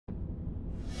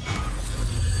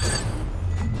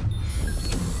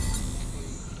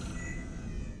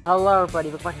Hello everybody,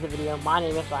 welcome back to the video. My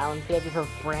name is Rylan. Today we have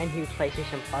a brand new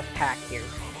PlayStation Plus pack here.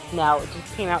 Now, it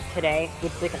just came out today,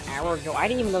 which is like an hour ago. I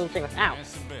didn't even know this thing was out.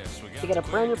 You get a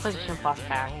brand new PlayStation Plus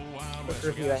pack. Let's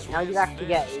review it. Now you actually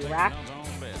get a rack,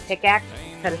 pickaxe,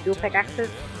 set of dual pickaxes,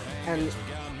 and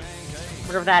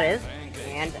whatever that is,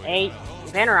 and a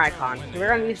banner icon. So we're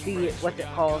gonna use the, what's it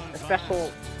called, a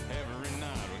special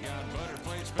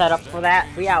setup for that.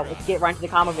 So yeah, let's get right into the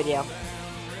combo video.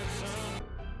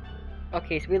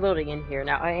 Okay, so we're loading in here.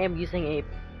 Now, I am using a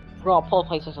raw pull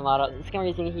PlayStation a lot. The skin I'm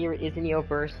using here is the Neo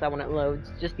Burst when it loads,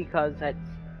 just because that's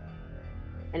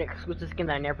an exclusive skin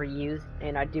that I never use,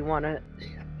 and I do want to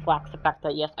flex the fact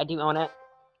that, yes, I do own it.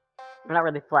 Well, not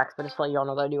really flex, but just to let you all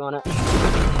know that I do own it.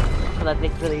 Because I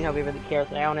think really nobody really cares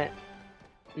that I own it,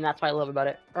 and that's what I love about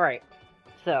it. Alright,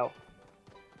 so,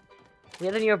 we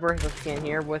have the Neo Burst skin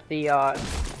here with the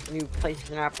new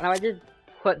PlayStation app. Now, I did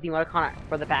put the emoticon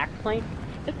for the back plate.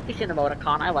 It's a decent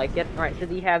emoticon, I like it. Alright, so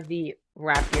we have the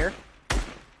wrap here.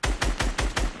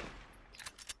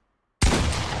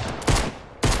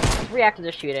 It's reactive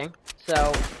to shooting,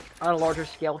 so on a larger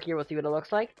scale here, we'll see what it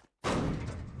looks like.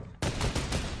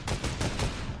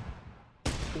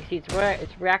 You see,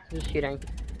 it's reactive to shooting.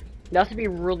 It also be a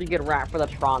really good wrap for the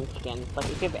Tron skins. Like,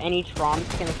 if you have any Tron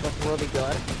skins, it looks really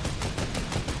good.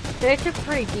 So it's a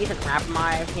pretty decent wrap in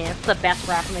my opinion. It's the best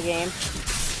wrap in the game.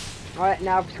 Alright,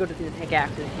 now let's go to the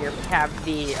pickaxes here. We have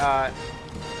the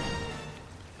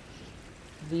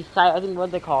side, I think, what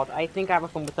are they called? I think I have a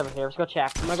phone with over here. Let's go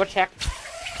check. I'm gonna go check.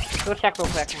 Let's go check real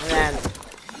quick, and then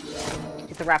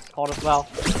get the wrap's called as well.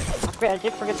 I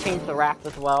did forget to change the wrap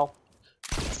as well.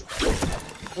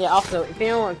 Yeah, also, if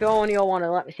anyone want to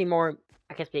let me see more,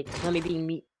 I can't speak. Let me be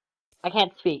me. I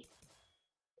can't speak.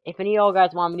 If any of y'all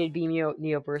guys want me to be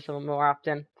Neoverse more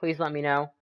often, please let me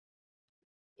know.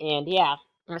 And yeah,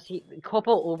 let's see,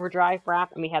 Cobalt Overdrive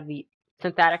wrap, and we have the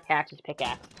Synthetic Cactus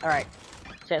pickaxe. Alright,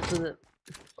 so this is the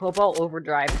Cobalt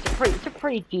Overdrive. It's a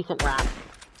pretty decent wrap.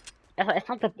 It's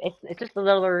not the, it's just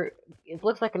another, it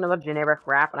looks like another generic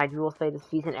wrap, and I will say the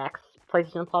Season X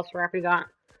PlayStation Plus wrap we got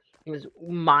was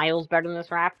miles better than this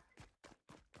wrap.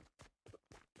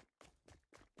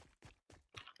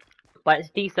 But it's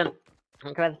decent.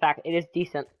 Because of the fact it is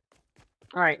decent.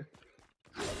 Alright.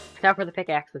 Now for the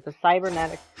pickaxes, the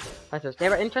cybernetic lasers. They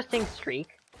have an interesting streak.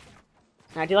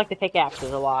 And I do like the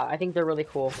pickaxes a lot. I think they're really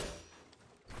cool.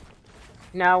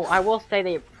 Now, I will say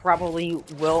they probably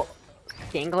will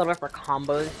stink a little bit for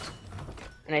combos.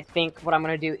 And I think what I'm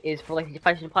gonna do is for like the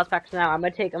PlayStation Plus packs now, I'm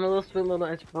gonna take a little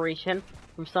inspiration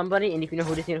from somebody, and if you know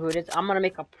who it is, you know who it is. I'm gonna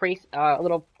make a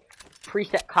little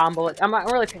preset combo. I'm not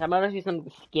really pissed. I'm gonna use some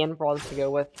skin for all this to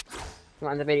go with. I'm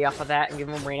gonna end the video off of that and give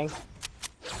them a rating.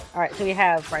 Alright, so we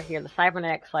have right here the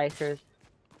cybernetic slicers.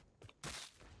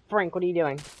 Frank, what are you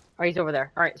doing? Oh, he's over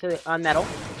there. Alright, so on metal.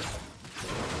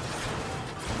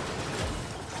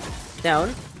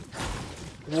 Stone.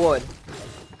 Wood.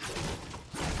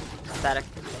 Static.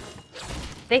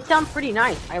 They sound pretty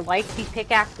nice. I like these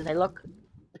pickaxes. They look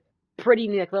pretty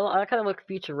neat. They kind of look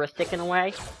futuristic in a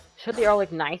way. So they are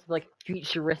like nice, like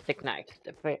futuristic knives.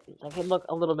 They look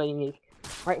a little bit unique.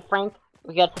 Right, Frank?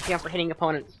 We got something up for hitting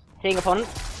opponents. Hitting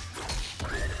opponents?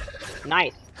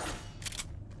 Nice.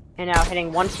 And now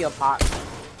hitting one shield pot.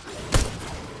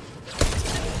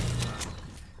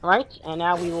 Alright, and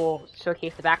now we will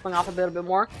showcase the backbling off a little bit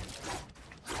more.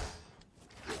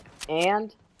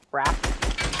 And wrap.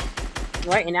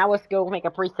 Right, and now let's go make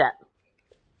a preset.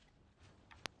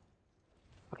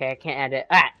 Okay, I can't edit.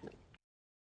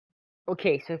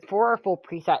 Okay, so for our full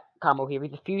preset combo here, we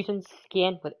have the fusion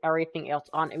skin with everything else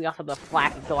on, and we also have the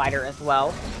black glider as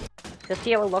well. So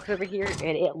see how it looks over here,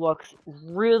 and it looks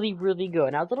really, really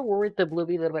good. Now, I was a little worried the blue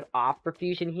be a little bit off for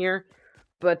fusion here,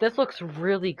 but this looks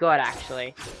really good, actually.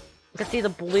 You can see the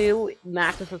blue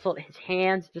matches his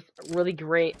hands, just really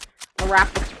great. The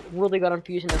wrap looks really good on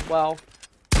fusion as well.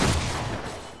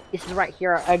 This is right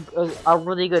here a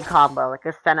really good combo, like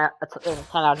a 10 out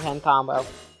of 10 combo.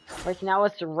 Right, so now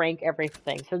let's rank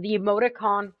everything. So the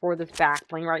emoticon for this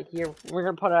backbling right here, we're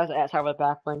gonna put it as an edit style with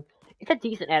backbling. It's a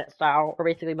decent edit style, or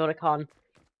basically emoticon.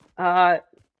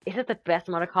 Is it the best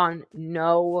emoticon?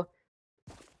 No.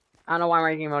 I don't know why I'm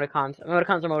ranking emoticons.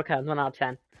 Emoticons are emoticons, 1 out of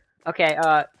 10. Okay,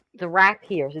 the wrap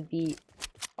here is the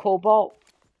Cobalt.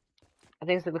 I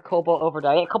think it's the Cobalt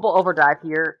Overdrive. Yeah, Cobalt Overdrive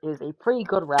here is a pretty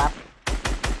good wrap.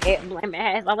 I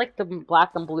like the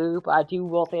black and blue, but I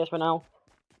will say this for now.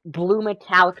 Blue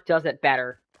Metallic does it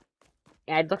better.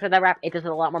 And I looked at that wrap, it does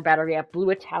it a lot more better. We have Blue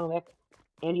Metallic,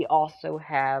 and you also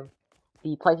have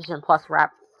the PlayStation Plus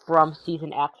wrap from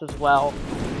Season X as well.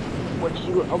 which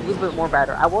do a little bit more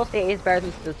better. I will say it's better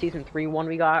than the Season 3 one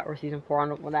we got, or Season 4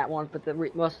 on that one, but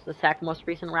the second most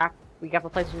recent wrap we got for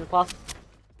PlayStation Plus.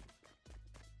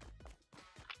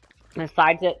 And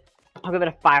besides it, I'll give it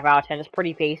a 5 out of 10. It's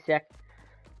pretty basic.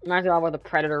 Reminds me a lot of the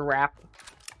Predator wrap.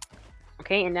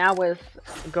 Okay, and now let's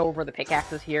go over the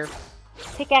pickaxes here.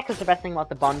 Pickaxe is the best thing about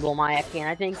the bundle, in my opinion.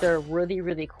 I think they're really,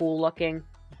 really cool looking,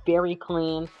 very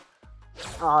clean.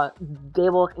 They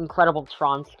look incredible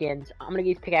Tron skins. I'm gonna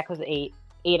give these pickaxes 8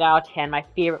 out of 10. My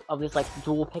favorite of this like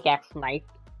dual pickaxe knife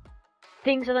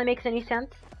things, if that makes any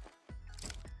sense.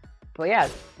 But yeah,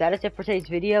 that is it for today's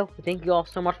video. Thank you all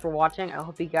so much for watching. I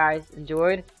hope you guys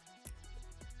enjoyed.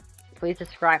 Please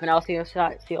subscribe, and I'll see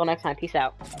you all next time. Peace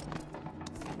out.